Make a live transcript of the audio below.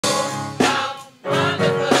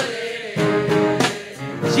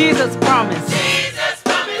Jesus promised. Jesus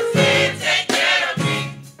promised he'd take care of me.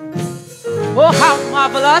 Oh, how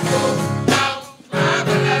marvelous. How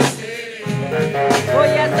marvelous it is. Oh,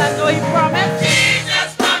 yes, I know he promised.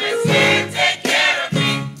 Jesus promised he'd take care of me.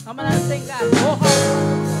 Come on and sing that. Oh,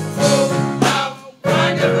 how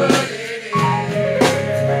wonderful it is.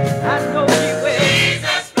 I know he will.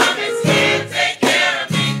 Jesus promised he'd take care of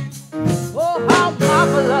me. Oh, how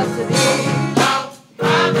marvelous it is. How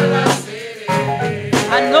marvelous it is.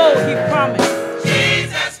 I know he promised.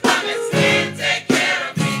 Jesus promised he'd take care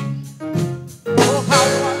of me. Oh, how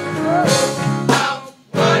wonderful. How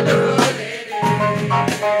wonderful it is.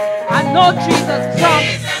 I know Jesus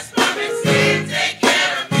promised. Jesus promised he'd take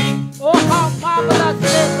care of me. Oh, how marvelous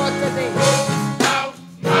it is for today. How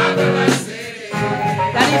marvelous it is.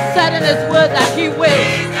 That he said in his word that he will.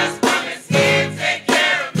 Jesus promised he'd take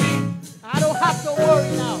care of me. I don't have to worry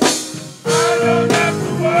now. I don't have to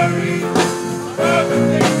worry about the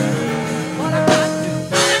things that What I got to do.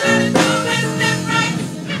 all I gotta do is live right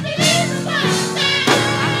and believe the word.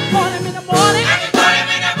 I can call him in the morning. I can call him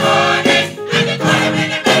in the morning. I can call him in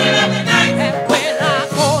the middle of the night. And when I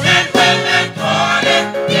call him, And when I call him,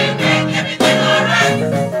 he'll make everything alright.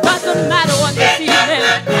 doesn't matter what this evening.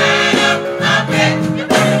 Doesn't matter how big the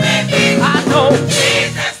problem may be. I know.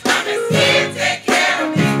 Jesus promised he'd take care of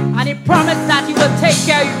me. And he promised that he will take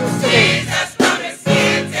care of you today. Jesus promised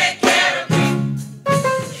he'd take care of me.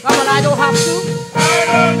 Come on, I don't have to. I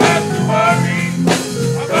don't have to worry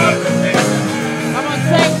about the things that Come on,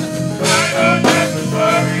 sing. I don't have to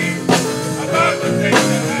worry about the things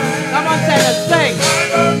that Come on, Santa, sing.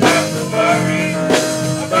 I don't have to worry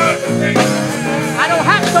about the things that I don't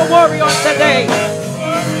have to worry on today.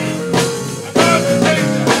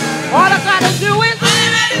 All I gotta do is,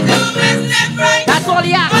 that's all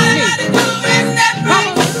he asks me. Come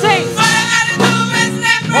on, sing.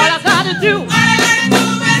 All I gotta do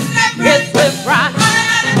is live right.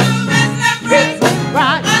 Is live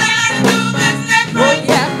right. Oh,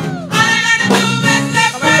 yes.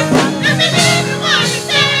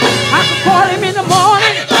 I can call him in the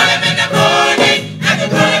morning.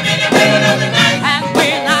 And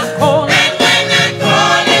when I call him,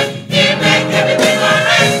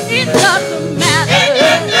 it doesn't matter.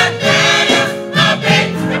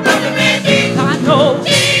 I know.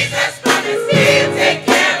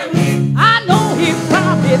 I know he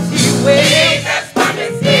promised he will.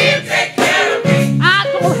 I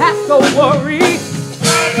don't have to worry.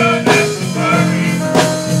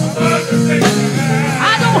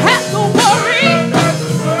 I don't have to worry.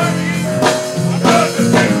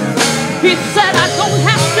 He said I don't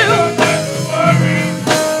have to.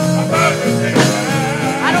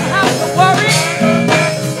 I don't have to worry.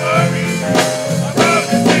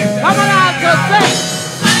 Come on out to sing.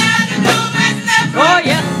 Oh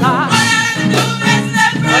yes, sir.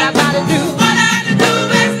 What I gotta do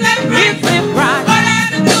is live right.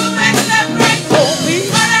 For me,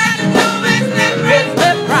 is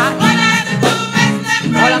live right.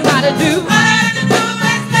 All I gotta do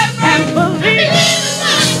and believe.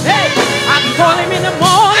 Hey, I can call him in the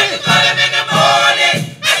morning.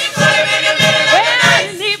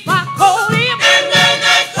 And if I call him,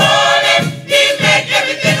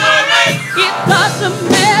 it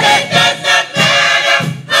doesn't matter.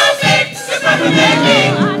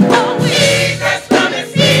 I know Jesus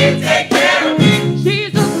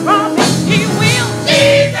promised he will.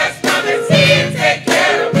 Jesus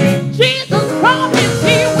promised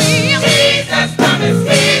he will.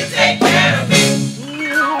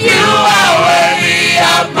 You are worthy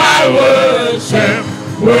of my worship.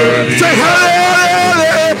 Worthy. Say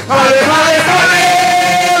hallelujah, hallelujah,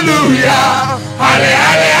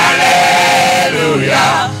 Hallelujah.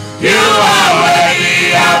 Hallelujah. You are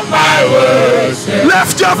worthy of my worship.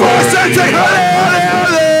 lift your voice and say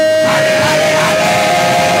hallelujah.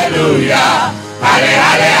 Hallelujah.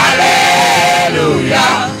 Hallelujah.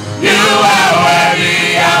 You are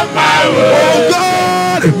worthy of my Oh worship.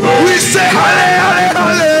 God, we say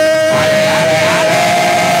hallelujah,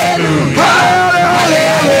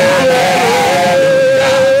 hallelujah.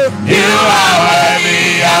 You are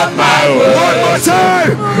worthy of my One worship. more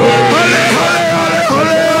time.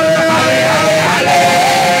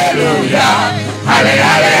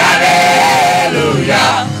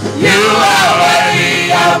 Hallelujah. You are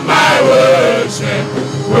worthy of my worship.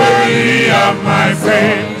 Worthy of my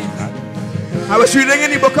faith. I was reading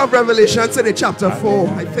in the book of Revelation, in the chapter 4,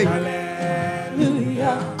 I think.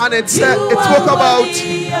 And it spoke about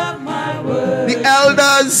the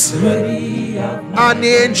elders and the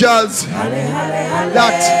angels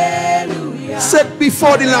that sit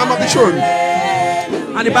before the Lamb of the throne.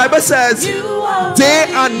 And the Bible says, day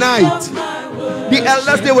and night the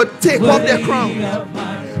elders, they would take off their crowns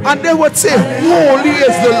and they would say, holy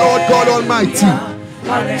is the Lord God Almighty.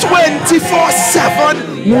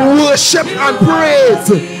 24/7 worship and praise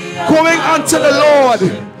going unto the Lord.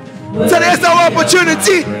 Today is our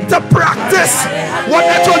opportunity to practice what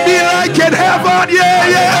it will be like in heaven. Yeah,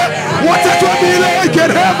 yeah. What it will be like in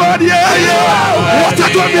heaven. Yeah, yeah. What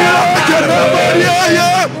it will be like in heaven. Yeah,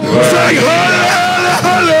 yeah. Sing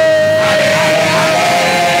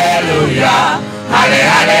hallelujah,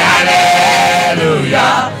 hallelujah,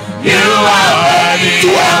 hallelujah. You are worthy.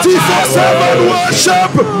 24/7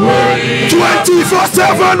 worship.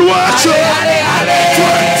 24/7 worship.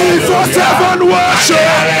 24/7 worship.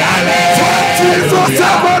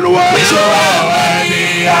 24/7 worship. You are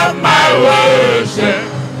worthy of my worship,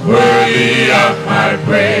 worthy of my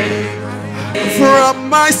praise. From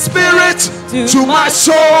my spirit to my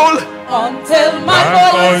soul, until my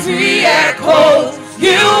voice re-echoes.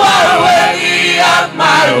 You are worthy of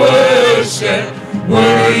my worship,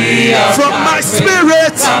 worthy of from my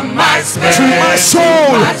spirit to my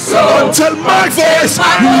soul, until my voice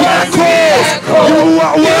re-echoes. You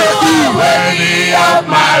are worthy of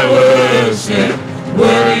my worship,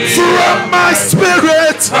 from my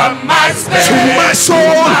spirit to my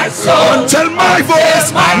soul, until my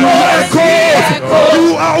voice re-echoes.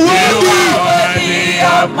 You are worthy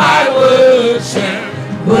of my worship,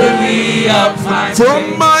 worthy of my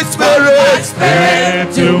from my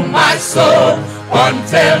spirit to my soul,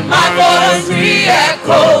 until my voice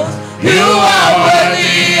re-echoes. You are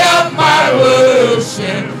worthy of my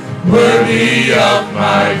worship, worthy of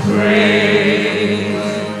my praise.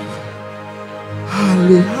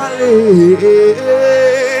 Halle, halle,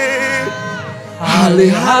 halle, halle,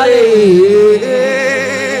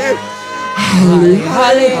 halle, halle,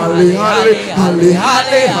 halle, halle,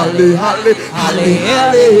 halle, halle, halle,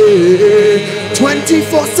 halle,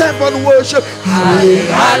 24/7 worship, halle,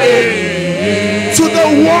 halle, to the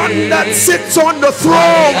one that sits on the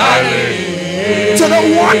throne, to the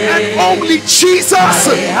one and only Jesus,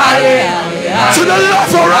 to the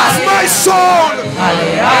lover of my soul,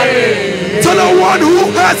 to the one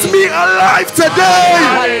who has me alive today.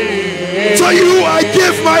 To you I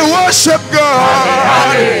give my worship,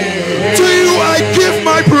 God. To you I give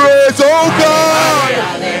my praise, oh God.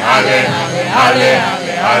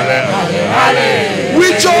 We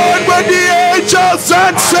join with the angels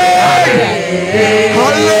and sing,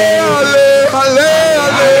 halle, halle, halle,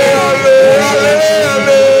 halle, halle,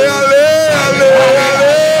 halle, halle,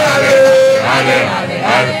 halle, halle.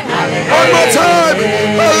 One more time,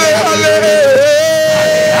 halle, halle, halle, halle,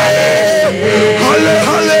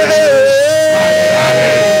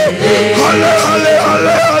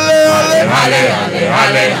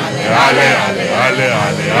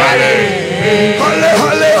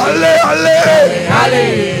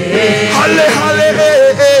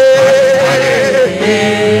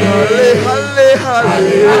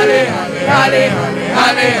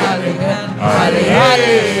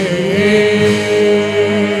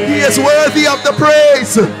 He is worthy of the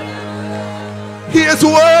praise. He is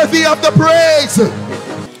worthy of the praise.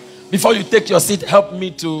 Before you take your seat, help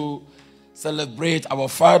me to celebrate our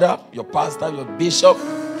father, your pastor, your bishop,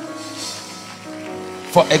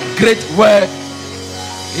 for a great work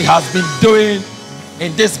he has been doing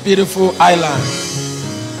in this beautiful island.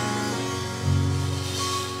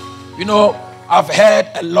 You know, I've heard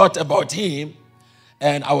a lot about him,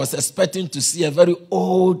 and I was expecting to see a very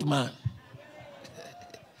old man.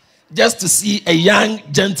 Just to see a young,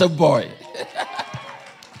 gentle boy.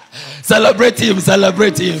 Celebrate him,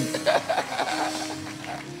 celebrate him.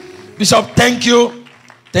 Bishop, thank you.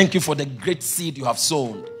 Thank you for the great seed you have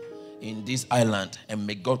sown in this island. And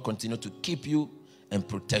may God continue to keep you and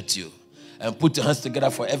protect you. And put your hands together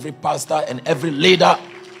for every pastor and every leader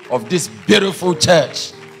of this beautiful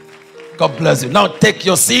church. God bless you. Now take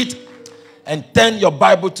your seat and turn your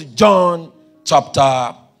Bible to John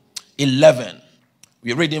chapter 11.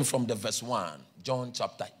 We're reading from the verse 1. John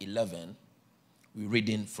chapter 11. We're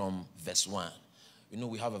reading from verse 1. You know,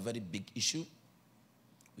 we have a very big issue.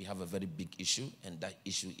 We have a very big issue, and that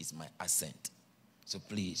issue is my accent. So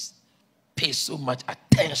please, pay so much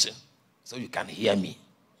attention so you can hear me.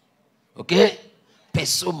 Okay? Pay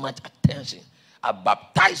so much attention. I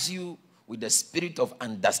baptize you with the spirit of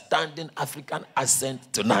understanding African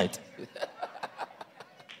accent tonight.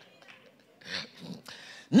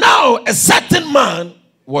 Now, a certain man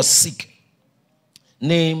was sick,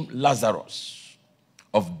 named Lazarus,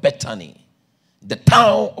 of Bethany, the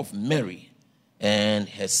town of Mary, and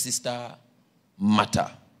her sister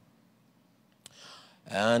Martha.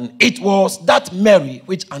 And it was that Mary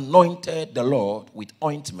which anointed the Lord with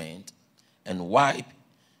ointment and wiped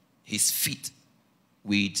his feet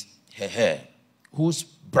with her hair, whose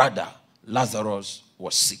brother Lazarus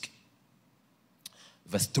was sick.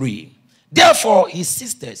 Verse 3. Therefore his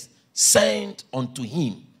sisters sent unto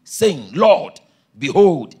him, saying, Lord,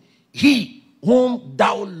 behold, he whom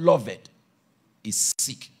thou lovest is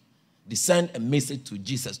sick. They sent a message to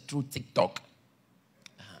Jesus through TikTok.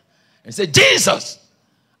 And said, Jesus,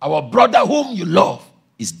 our brother whom you love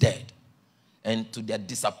is dead. And to their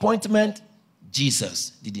disappointment,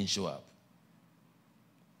 Jesus didn't show up.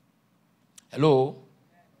 Hello?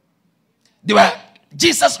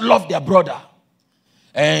 Jesus loved their brother.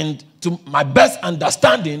 And to my best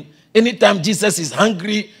understanding, anytime Jesus is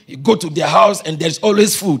hungry, he go to their house and there's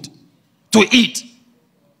always food to eat.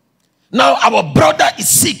 Now our brother is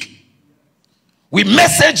sick. We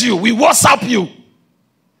message you, we WhatsApp you.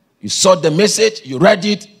 You saw the message, you read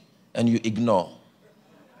it, and you ignore.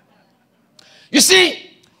 You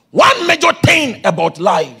see, one major thing about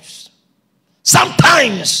lives,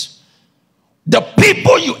 sometimes the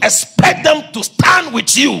people you expect them to stand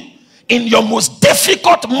with you in your most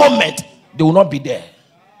difficult moment, they will not be there.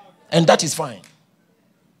 And that is fine.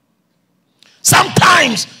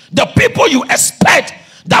 Sometimes the people you expect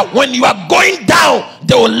that when you are going down,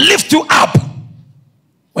 they will lift you up.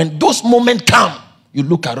 When those moments come, you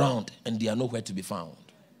look around and they are nowhere to be found.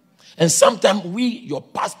 And sometimes we, your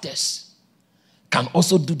pastors, can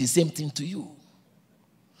also do the same thing to you.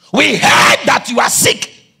 We heard that you are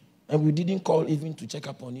sick and we didn't call even to check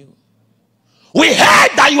up on you. We heard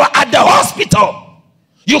that you are at the hospital.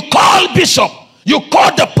 You call bishop, you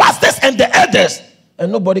call the pastors and the elders,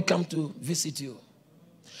 and nobody come to visit you.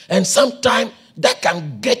 And sometimes that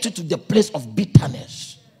can get you to the place of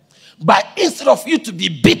bitterness. But instead of you to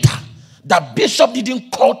be bitter that bishop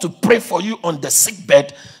didn't call to pray for you on the sick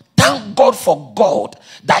bed, thank God for God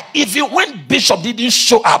that even when bishop didn't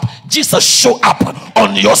show up, Jesus showed up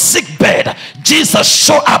on your sick bed. Jesus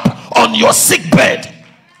showed up on your sick bed.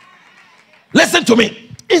 Listen to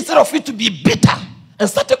me. Instead of you to be bitter and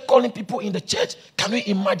started calling people in the church, can you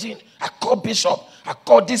imagine? I called bishop, I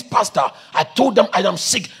called this pastor, I told them I am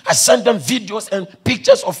sick. I sent them videos and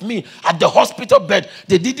pictures of me at the hospital bed.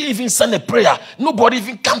 They didn't even send a prayer. Nobody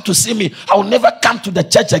even come to see me. I will never come to the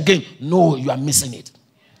church again. No, you are missing it.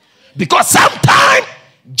 Because sometimes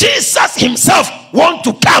Jesus himself wants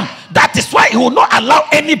to come. That is why he will not allow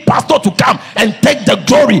any pastor to come and take the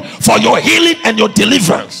glory for your healing and your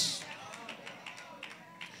deliverance.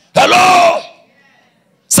 Hello?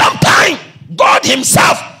 Sometimes God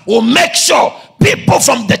himself will make sure people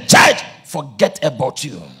from the church forget about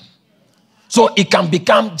you. So it can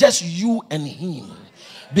become just you and him.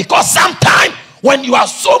 Because sometimes when you are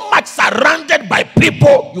so much surrounded by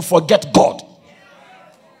people, you forget God.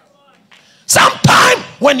 Sometimes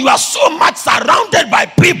when you are so much surrounded by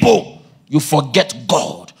people, you forget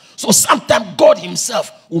God. So sometimes God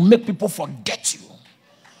himself will make people forget you.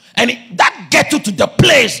 And that gets you to the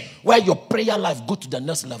place where your prayer life go to the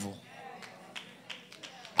next level.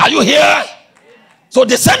 Are you here? So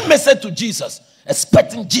they sent message to Jesus,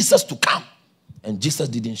 expecting Jesus to come. And Jesus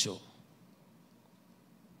didn't show.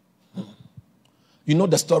 You know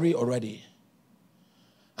the story already.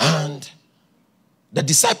 And the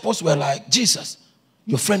disciples were like, Jesus,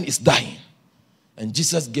 your friend is dying. And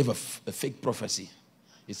Jesus gave a fake prophecy.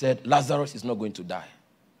 He said, Lazarus is not going to die.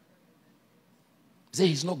 He said,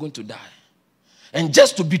 he's not going to die. And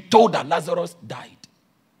just to be told that Lazarus died.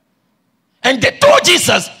 And they told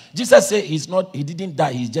Jesus, Jesus said he didn't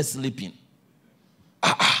die, he's just sleeping.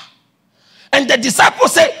 And the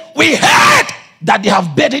disciples said, we heard that they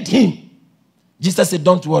have buried him. Jesus said,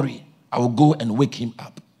 don't worry, I will go and wake him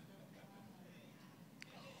up.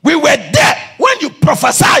 We were there when you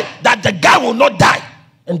prophesied that the guy will not die.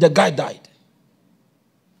 And the guy died.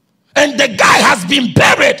 And the guy has been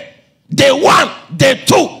buried. Day 1, day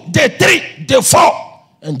 2, day 3, day 4.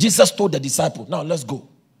 And Jesus told the disciples, now let's go.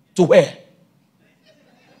 To where?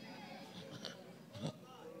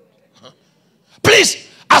 Please,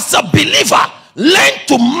 as a believer, learn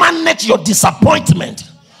to manage your disappointment.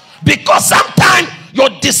 Because sometimes your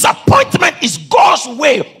disappointment is God's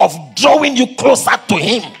way of drawing you closer to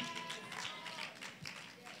him.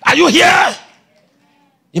 Are you here?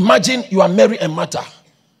 Imagine you are Mary and Martha.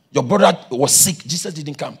 Your brother was sick. Jesus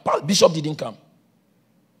didn't come. Bishop didn't come.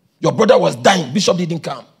 Your brother was dying. Bishop didn't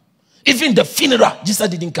come. Even the funeral, Jesus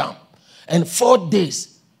didn't come. And 4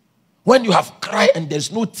 days, when you have cried and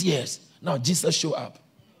there's no tears, now Jesus show up.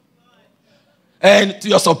 And to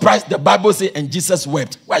your surprise, the Bible says, and Jesus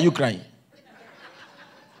wept. Why are you crying?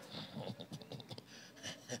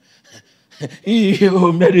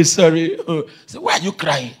 Oh, Mary, sorry. So why are you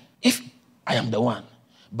crying? If I am the one,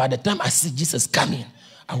 by the time I see Jesus coming,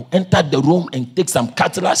 I will enter the room and take some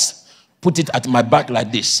cutlass, put it at my back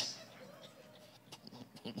like this.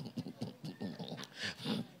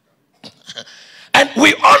 And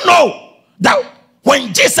we all know that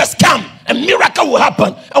when Jesus comes, a miracle will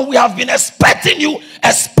happen. And we have been expecting you,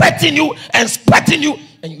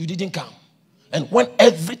 and you didn't come. And when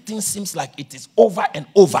everything seems like it is over and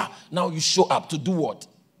over, now you show up to do what?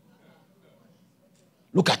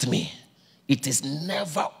 Look at me. It is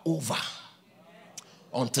never over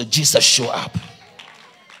until Jesus show up.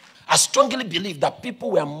 I strongly believe that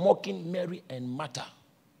people were mocking Mary and Martha.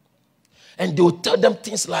 And they will tell them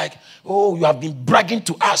things like, oh, you have been bragging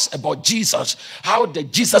to us about Jesus. How the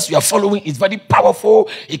Jesus you are following is very powerful.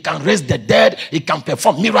 He can raise the dead. He can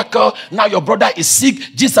perform miracles. Now your brother is sick.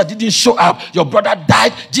 Jesus didn't show up. Your brother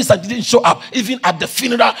died. Jesus didn't show up. Even at the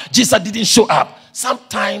funeral, Jesus didn't show up.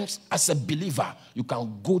 Sometimes as a believer, you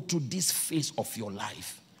can go through this phase of your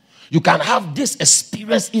life. You can have this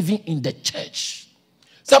experience even in the church.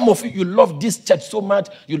 Some of you love this church so much.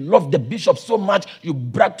 You love the bishop so much. You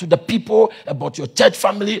brag to the people about your church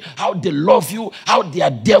family, how they love you, how they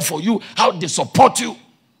are there for you, how they support you.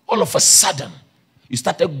 All of a sudden, you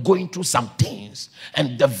started going through some things.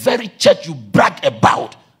 And the very church you brag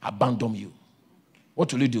about abandoned you.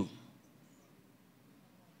 What will you do?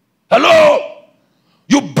 Hello?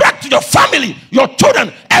 You brag to your family, your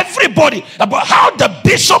children, everybody about how the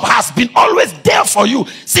bishop has been always there for you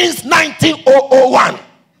since 1901.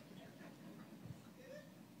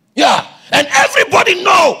 Yeah, and everybody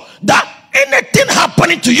know that anything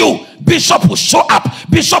happening to you, bishop will show up,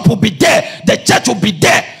 bishop will be there, the church will be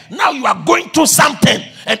there. Now you are going through something,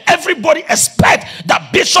 and everybody expect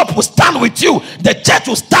that bishop will stand with you, the church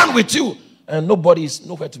will stand with you, and nobody is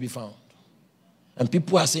nowhere to be found. And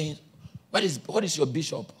people are saying, what is your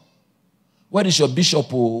bishop? Where is your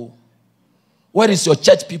bishop? Oh? Where is your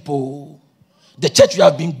church people? The church you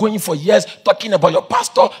have been going for years, talking about your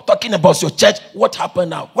pastor, talking about your church. What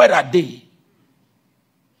happened now? Where are they?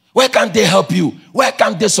 Where can they help you? Where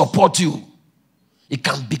can they support you? It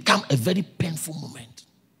can become a very painful moment.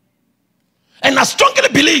 And I strongly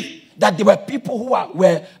believe that there were people who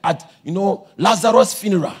were at, Lazarus'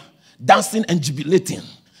 funeral, dancing and jubilating.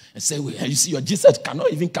 And say, well, you see, your Jesus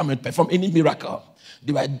cannot even come and perform any miracle.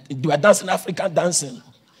 They were dancing African dancing.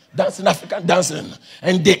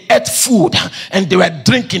 And they ate food and they were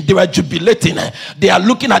drinking, they were jubilating. They are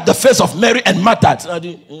looking at the face of Mary and Martha.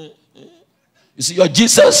 You see, your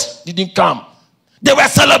Jesus didn't come. They were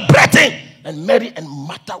celebrating, and Mary and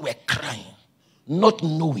Martha were crying, not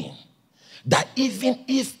knowing that even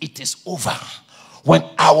if it is over, when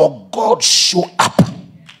our God show up,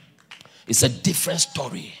 it's a different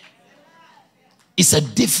story. It's a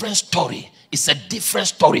different story. It's a different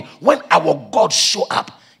story. When our God show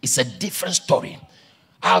up, it's a different story.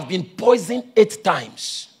 I have been poisoned 8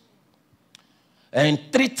 times. And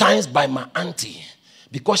 3 times by my auntie.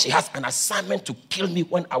 Because she has an assignment to kill me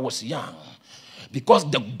when I was young. Because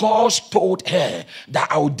the gods told her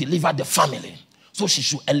that I would deliver the family. So she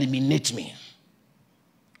should eliminate me.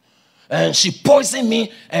 And she poisoned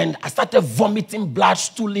me, and I started vomiting blood,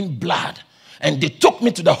 stooling blood. And they took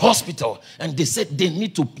me to the hospital, and they said they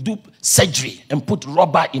need to do surgery and put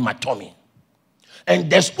rubber in my tummy.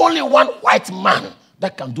 And there's only one white man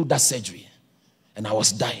that can do that surgery. And I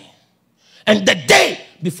was dying. And the day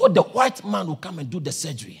before the white man will come and do the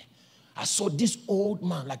surgery, I saw this old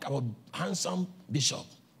man, like our handsome bishop,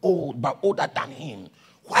 old, but older than him.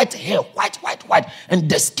 White hair, white. And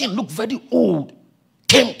the skin looked very old.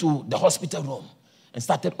 Came to the hospital room and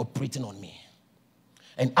started operating on me.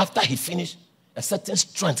 And after he finished, a certain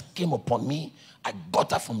strength came upon me. I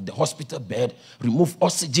got up from the hospital bed, removed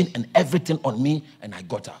oxygen and everything on me, and I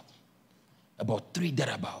got up. About 3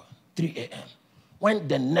 a.m. When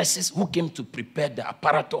the nurses who came to prepare the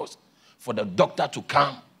apparatus for the doctor to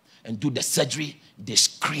come and do the surgery, they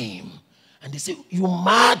scream. And they say, you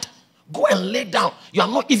mad? Go and lay down. You are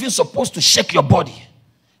not even supposed to shake your body.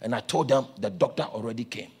 And I told them the doctor already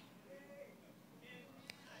came.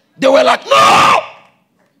 They were like, no!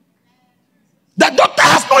 The doctor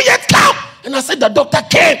has not yet come. And I said, the doctor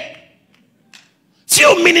came.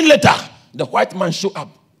 Few minutes later, the white man showed up,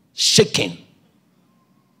 shaking. He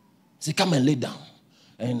said, come and lay down.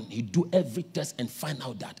 And he do every test and find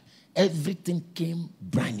out that everything came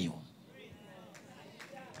brand new.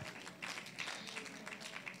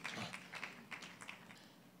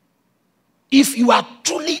 If you are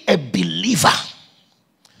truly a believer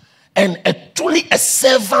and truly a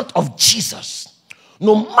servant of Jesus,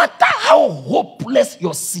 no matter how hopeless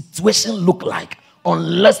your situation look like,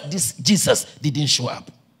 unless this Jesus didn't show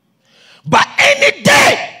up. But any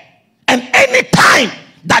day and any time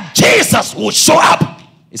that Jesus will show up,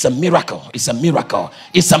 It's a miracle. It's a miracle.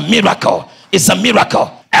 It's a miracle. It's a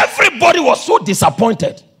miracle. Everybody was so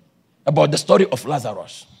disappointed about the story of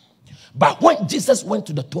Lazarus. But when Jesus went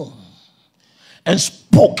to the tomb and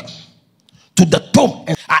spoke to the tomb,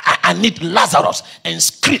 and I need Lazarus, and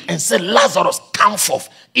screamed and said, Lazarus, come forth.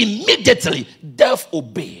 Immediately, death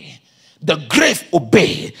obeyed. The grave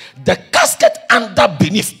obeyed. The casket under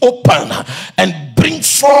beneath opened and bring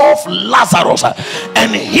forth Lazarus.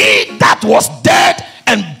 And he that was dead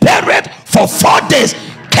and buried for 4 days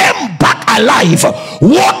came back alive,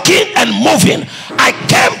 walking and moving. I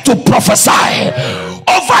came to prophesy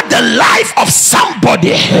over the life of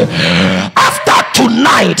somebody. After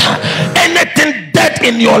tonight, anything dead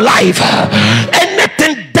in your life,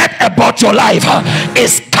 anything dead about your life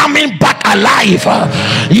is coming back alive.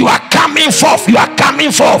 You are coming forth. You are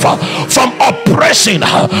coming forth from oppression,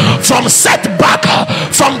 from setback,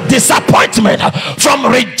 from disappointment, from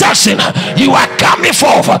rejection. You are coming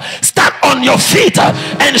forth. Stand on your feet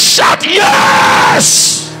and shout,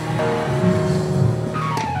 yes!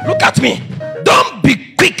 Look at me. Don't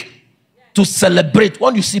be quick to celebrate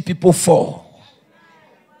when you see people fall.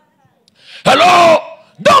 Hello?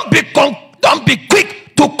 Don't be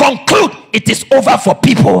quick to conclude it is over for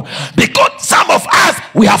people, because some of us,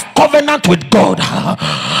 we have covenant with God.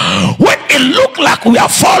 When it look like we are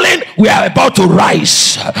falling, we are about to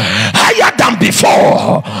rise higher than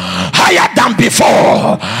before, higher than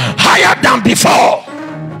before, higher than before.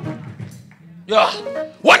 Yeah.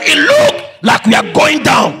 When it look like we are going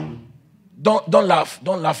down, don't laugh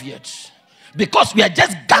yet, because we are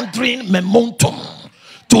just gathering momentum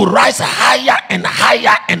to rise higher and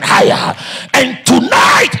higher and higher. And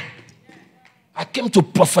tonight, I came to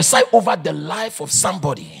prophesy over the life of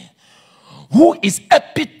somebody who is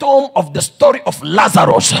epitome of the story of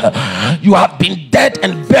Lazarus. You have been dead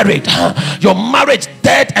and buried. Your marriage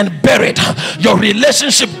dead and buried. Your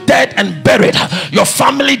relationship dead and buried. Your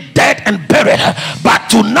family dead and buried. But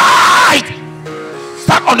tonight,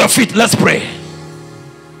 stand on your feet. Let's pray.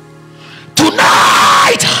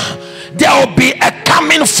 Tonight, there will be a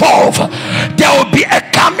coming forth. There will be a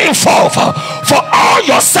coming forth for all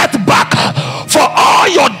your setback, for all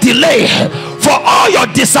your delay, for all your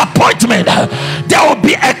disappointment. There will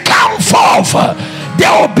be a come forth.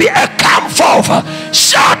 There will be a come forth.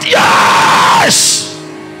 Shout yes!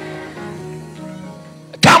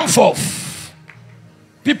 Come forth.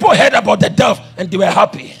 People heard about the death and they were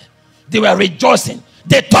happy. They were rejoicing.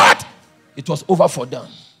 They thought it was over for them,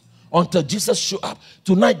 until Jesus showed up.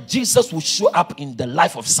 Tonight, Jesus will show up in the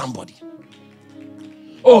life of somebody.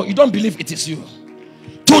 Oh, you don't believe it is you?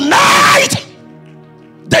 Tonight,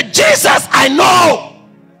 the Jesus I know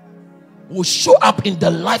will show up in the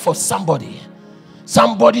life of somebody.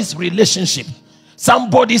 Somebody's relationship,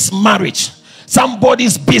 somebody's marriage,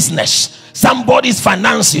 somebody's business, somebody's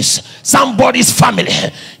finances, somebody's family.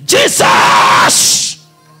 Jesus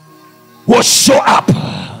will show up.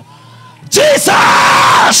 Jesus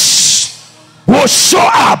will show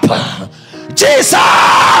up.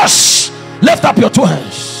 Jesus, lift up your two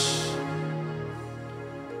hands.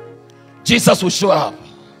 Jesus will show up.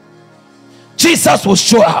 Jesus will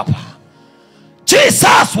show up.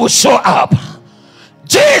 Jesus will show up.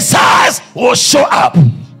 Jesus will show up.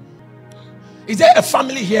 Is there a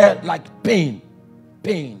family here like pain?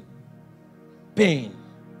 Pain. Pain.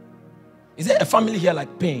 Is there a family here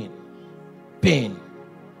like pain? Pain.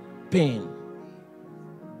 Pain.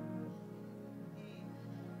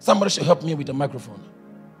 Somebody should help me with the microphone.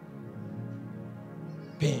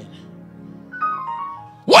 Pain.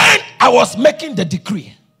 When I was making the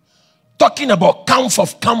decree, talking about come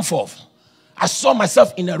forth, I saw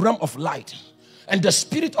myself in a realm of light, and the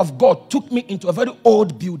Spirit of God took me into a very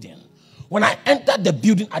old building. When I entered the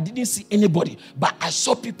building, I didn't see anybody, but I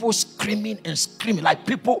saw people screaming and screaming, like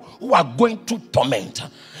people who are going through torment.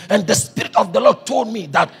 And the Spirit of the Lord told me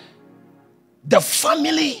that the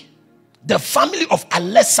family of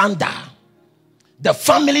Alexander,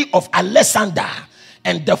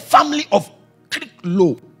 and the family of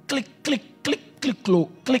Clichlow,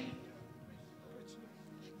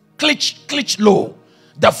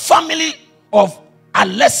 the family of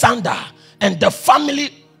Alexander and the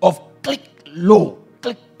family of Clichlow.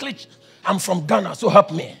 I'm from Ghana, so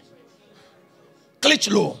help me.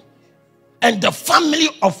 Clichlow and the family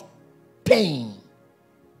of pain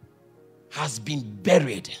has been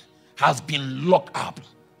buried, has been locked up.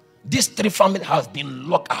 These three families has been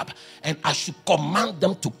locked up, and I should command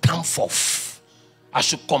them to come forth. I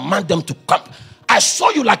should command them to come. I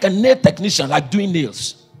saw you like a nail technician, like doing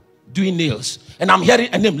nails. And I'm hearing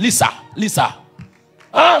a name, Lisa.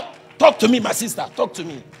 Talk to me, my sister. Talk to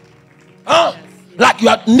me. Like you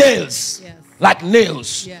have nails. Yes. like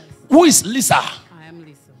nails. Yes. Who is Lisa? I am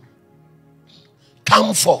Lisa.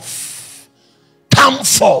 Come forth. Come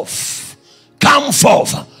forth. Come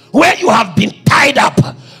forth. Where you have been tied up,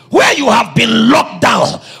 where you have been locked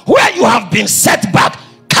down, where you have been set back,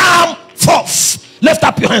 come forth. Lift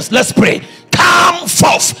up your hands. Let's pray. Come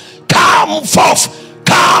forth. Come forth.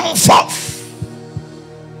 Come forth.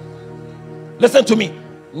 Listen to me.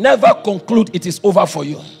 Never conclude it is over for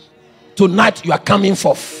you. Tonight you are coming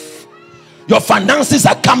forth. Your finances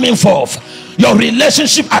are coming forth. Your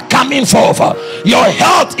relationship are coming forth. Your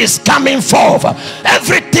health is coming forth.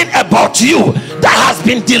 Everything about you that has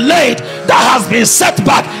been delayed, that has been set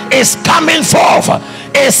back, is coming forth.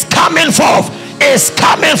 Is coming forth. Is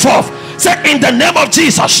coming forth. Say, in the name of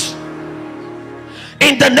Jesus.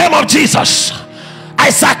 In the name of Jesus, I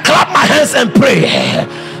shall clap my hands and pray.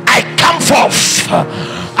 I come forth.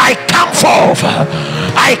 I come forth.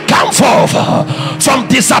 I come forth from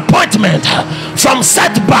disappointment, from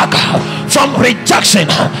setback, from rejection.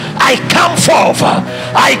 I come forth.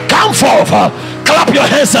 I come forth. Clap your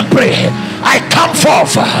hands and pray. I come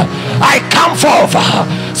forth. I come forth.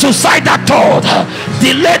 Suicidal thought,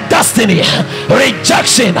 delayed destiny,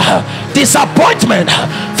 rejection, disappointment,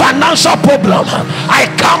 financial problem. I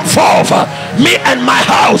come forth. Me and my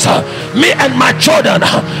house, me and my children,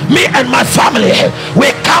 me and my family,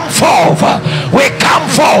 we come forth. We come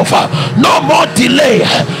forth. No more delay,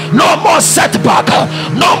 no more setback,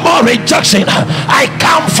 no more rejection. I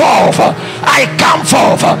come forth. I come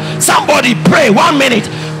forth. Somebody pray 1 minute.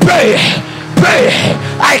 Pray. Pray.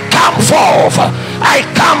 I come forth. I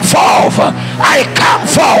come forth. I come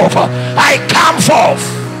forth. I come forth.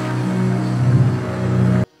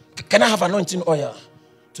 Can I have anointing oil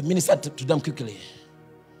to minister to them quickly?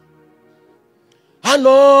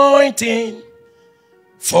 Anointing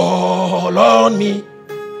fall on me.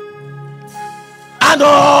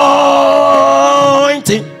 Anointing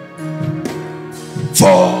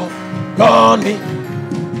fall on me.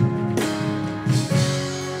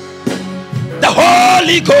 The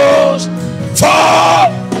Holy Ghost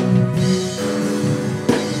fall.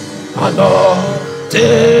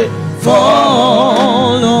 Anointing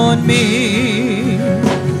Fall on me.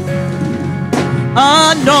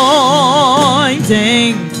 Anointing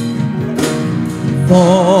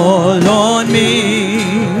fall on me.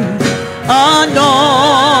 Anointing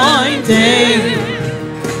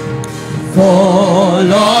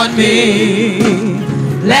fall on me.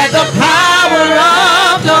 Let the power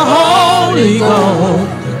of the Holy Ghost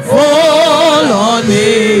fall on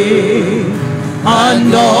me.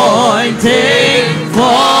 Anointing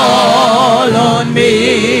fall on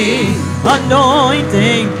me.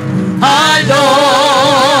 Anointing, anointing,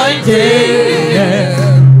 yeah.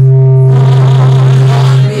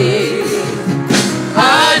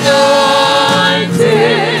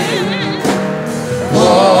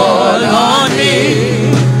 Fall on me.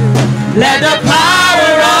 Let the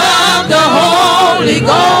power of the Holy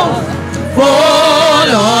Ghost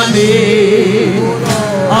fall on me.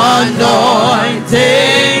 Anointing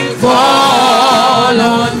fall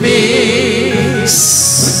on me.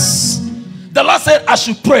 The Lord said I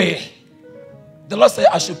should pray. The Lord said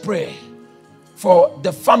I should pray for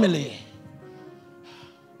the family.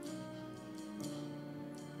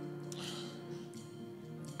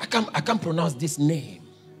 I can't pronounce this name.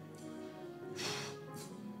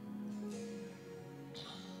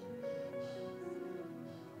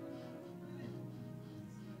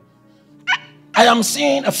 I am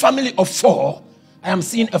seeing a family of 4. I am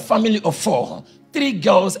seeing a family of 4. 3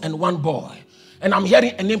 girls and 1 boy. And I'm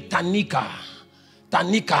hearing a name Tanika.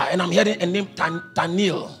 And I'm hearing a name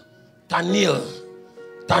Tanil.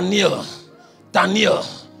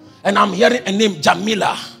 And I'm hearing a name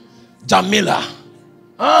Jamila.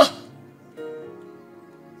 Huh?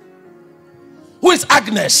 Who is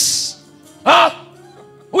Agnes? Huh?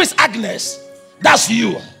 Who is Agnes? That's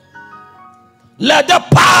you. Let the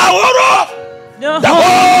power of the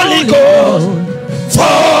Holy Ghost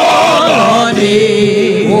fall on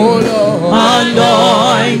me.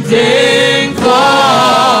 Anointing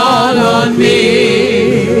fall on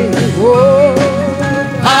me.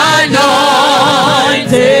 Anointing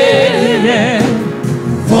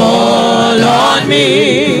fall on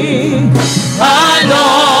me.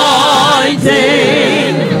 Anointing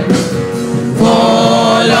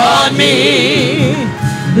fall on me.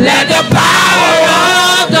 Let the power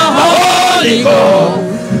of the Holy Ghost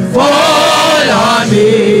fall on me.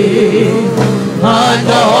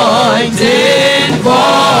 Anointing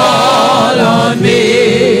fall on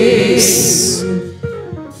me.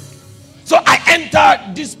 So I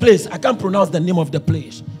entered this place. I can't pronounce the name of the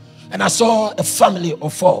place. And I saw a family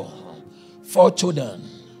of 4 children.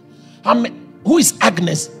 Who is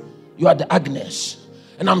Agnes? You are the Agnes.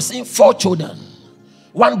 And I'm seeing 4 children.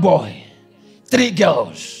 1 boy, 3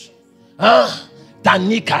 girls.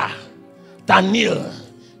 Tanika, Tanil,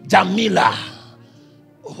 Jamila.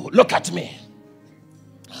 Oh, look at me.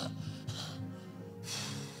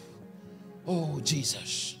 Oh,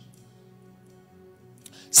 Jesus.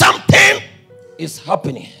 Something is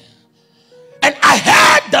happening. And I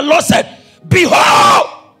heard the Lord said,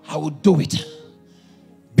 behold, I will do it.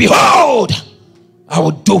 Behold, I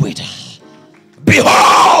will do it.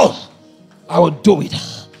 Behold, I will do it.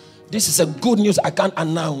 This is a good news I can't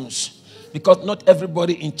announce, because not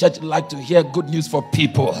everybody in church like to hear good news for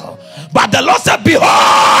people. But the Lord said,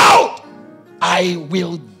 behold, I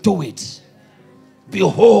will do it.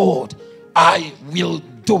 Behold, I will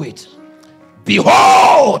do it.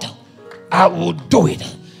 Behold, I will do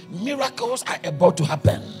it. Miracles are about to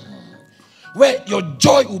happen, where your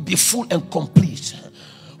joy will be full and complete,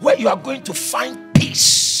 where you are going to find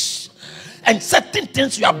peace, and certain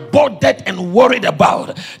things you are bothered and worried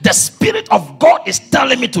about. The Spirit of God is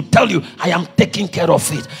telling me to tell you, I am taking care of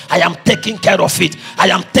it. I am taking care of it. I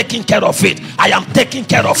am taking care of it. I am taking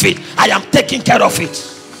care of it. I am taking care of it.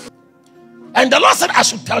 And the Lord said I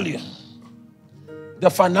should tell you, the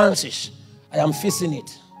finances, I am facing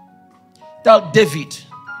it. Tell David.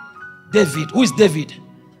 David, who is David?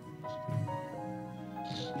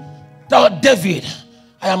 Tell David,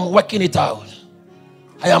 I am working it out.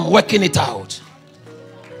 I am working it out.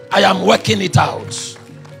 I am working it out.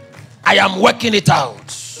 I am working it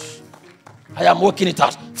out. I am working it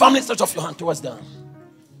out. Family, stretch off your hand towards them.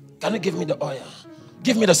 Can you give me the oil?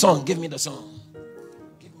 Give me the song. Give me the song.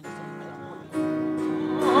 Give me the song.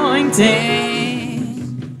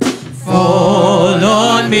 Anointing, fall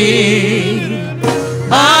on me.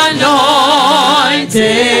 Anointing,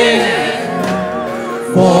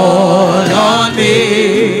 fall on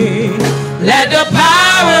me. Let the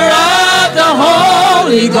power of the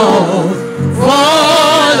Holy Ghost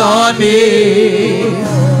fall on me.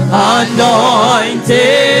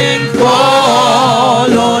 Anointing,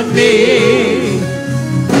 fall on me.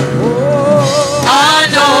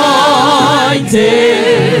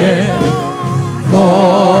 Anointing,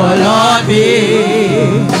 fall on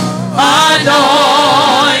me. Anointing,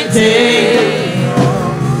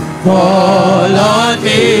 fall on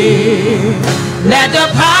me. Let the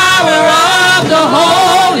power of the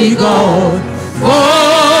Holy Ghost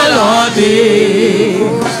fall on me.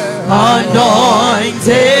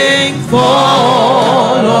 Anointing,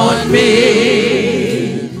 fall on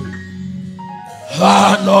me.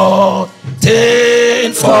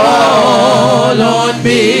 Anointing, fall on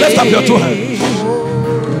me. Lift up your 2 hands.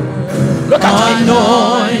 Look at me.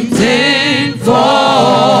 Anointing,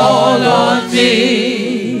 fall on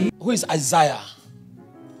me. Who is Isaiah?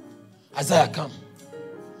 Isaiah, come.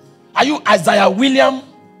 Are you Isaiah William?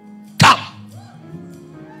 Come.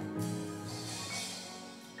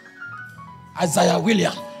 Isaiah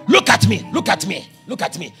William. Look at me. Look at me. Look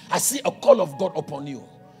at me. I see a call of God upon you.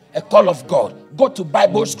 A call of God. Go to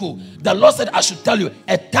Bible school. The Lord said I should tell you,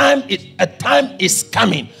 a time is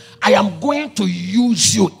coming. I am going to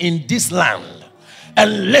use you in this land.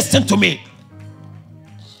 And listen to me.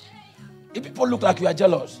 If people look like you are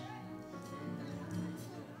jealous,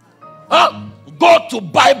 go to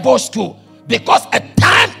Bible school, because a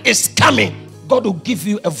time is coming. God will give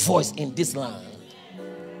you a voice in this land.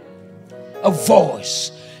 A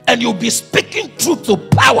voice. And you'll be speaking truth to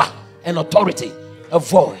power and authority. A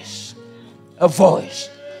voice. A voice.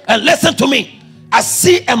 And listen to me. I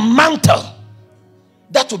see a mantle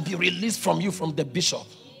that will be released from you, from the bishop.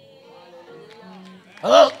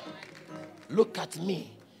 Look at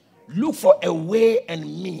me. Look for a way and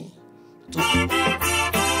me to...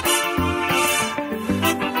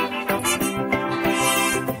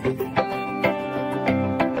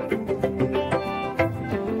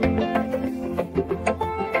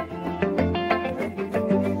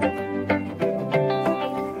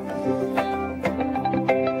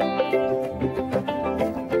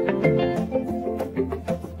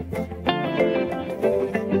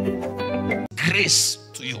 grace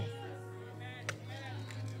to you.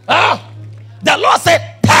 The Lord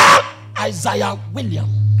said, tell Isaiah William.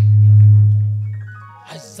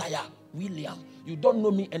 Isaiah William. You don't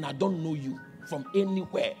know me and I don't know you from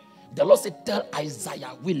anywhere. The Lord said, tell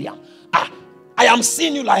Isaiah William. I am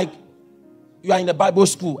seeing you like you are in a Bible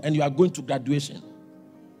school and you are going to graduation.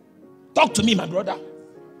 Talk to me, my brother.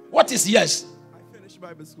 What is yes? I finished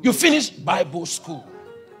Bible school. You finished Bible school.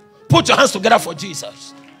 Put your hands together for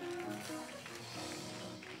Jesus.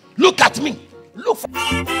 Look at me. Look for...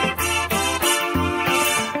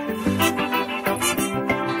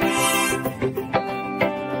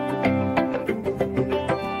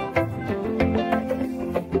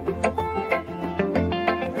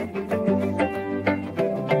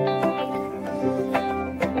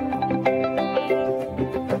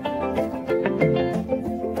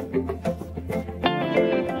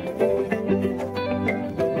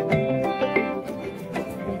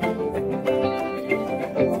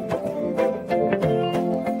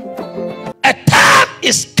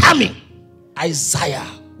 Isaiah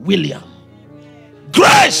William.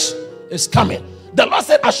 Grace is coming. The Lord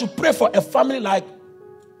said I should pray for a family like,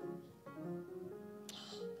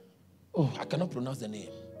 oh, I cannot pronounce the name.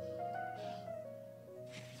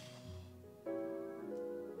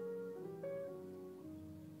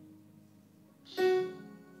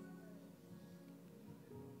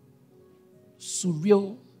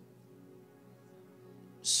 Surreal.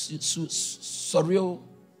 Surreal.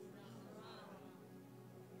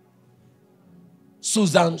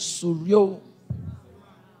 Susan Surreal.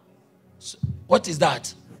 What is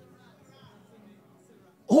that?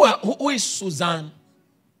 Who is Susan?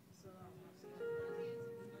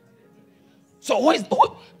 So who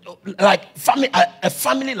like family, a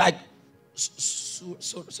family like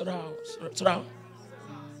Surau.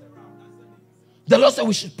 The Lord said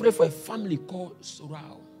we should pray for a family called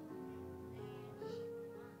Surau.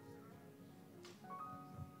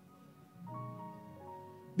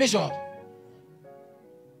 Bishop,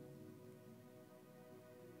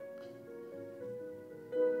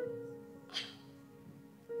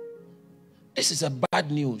 this is a bad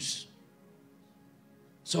news.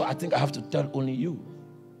 So I think I have to tell only you.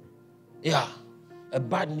 Yeah, a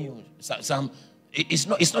bad news.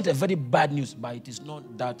 It's not a very bad news, but it is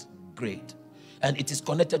not that great. And it is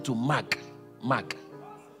connected to Mark.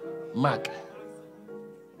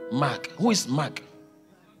 Who is Mark?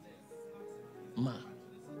 Mark.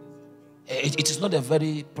 It is not a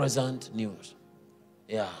very present news.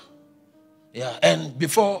 Yeah. And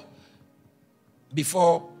before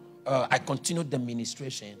I continue the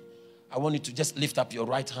ministration, I want you to just lift up your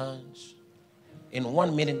right hands. In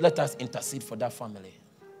 1 minute, let us intercede for that family.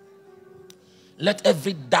 Let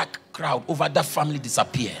every dark crowd over that family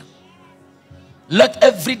disappear. Let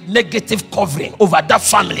every negative covering over that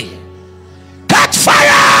family catch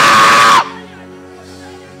fire.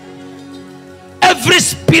 Every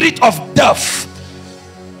spirit of death,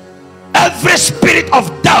 every spirit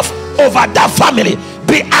of death over that family,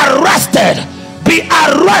 be arrested, be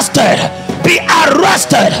arrested, be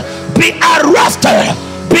arrested, be arrested,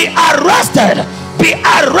 be arrested, be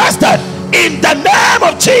arrested in the name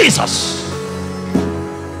of Jesus.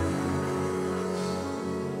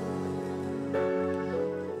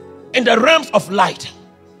 In the realms of light,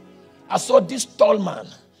 I saw this tall man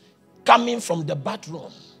coming from the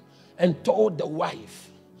bathroom and told the wife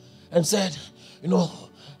and said, you know,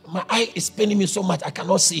 my eye is paining me so much I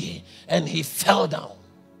cannot see. And he fell down.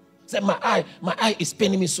 Said, my eye is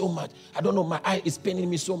paining me so much. I don't know, my eye is paining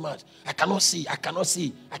me so much. I cannot see.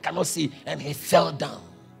 And he fell down.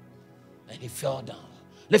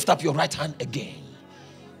 Lift up your right hand again.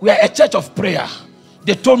 We are a church of prayer.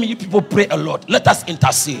 They told me you people pray a lot. Let us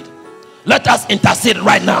intercede. Let us intercede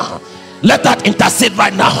right now. Let us intercede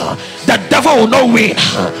right now. The devil will not win.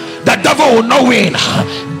 The devil will not win.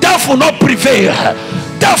 Death will not prevail.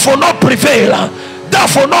 Death will not prevail.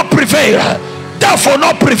 Death will not prevail. Death will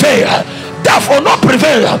not prevail. Death will not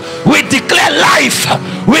prevail. We declare life.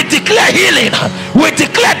 We declare healing. We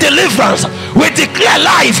declare deliverance. We declare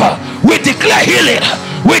life. We declare healing.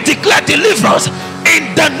 We declare deliverance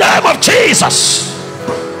in the name of Jesus.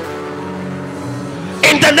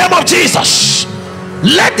 In the name of Jesus,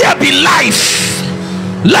 let there be life.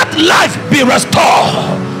 Let life be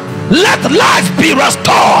restored. Let life be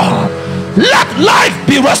restored. Let life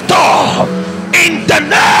be restored. In the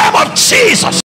name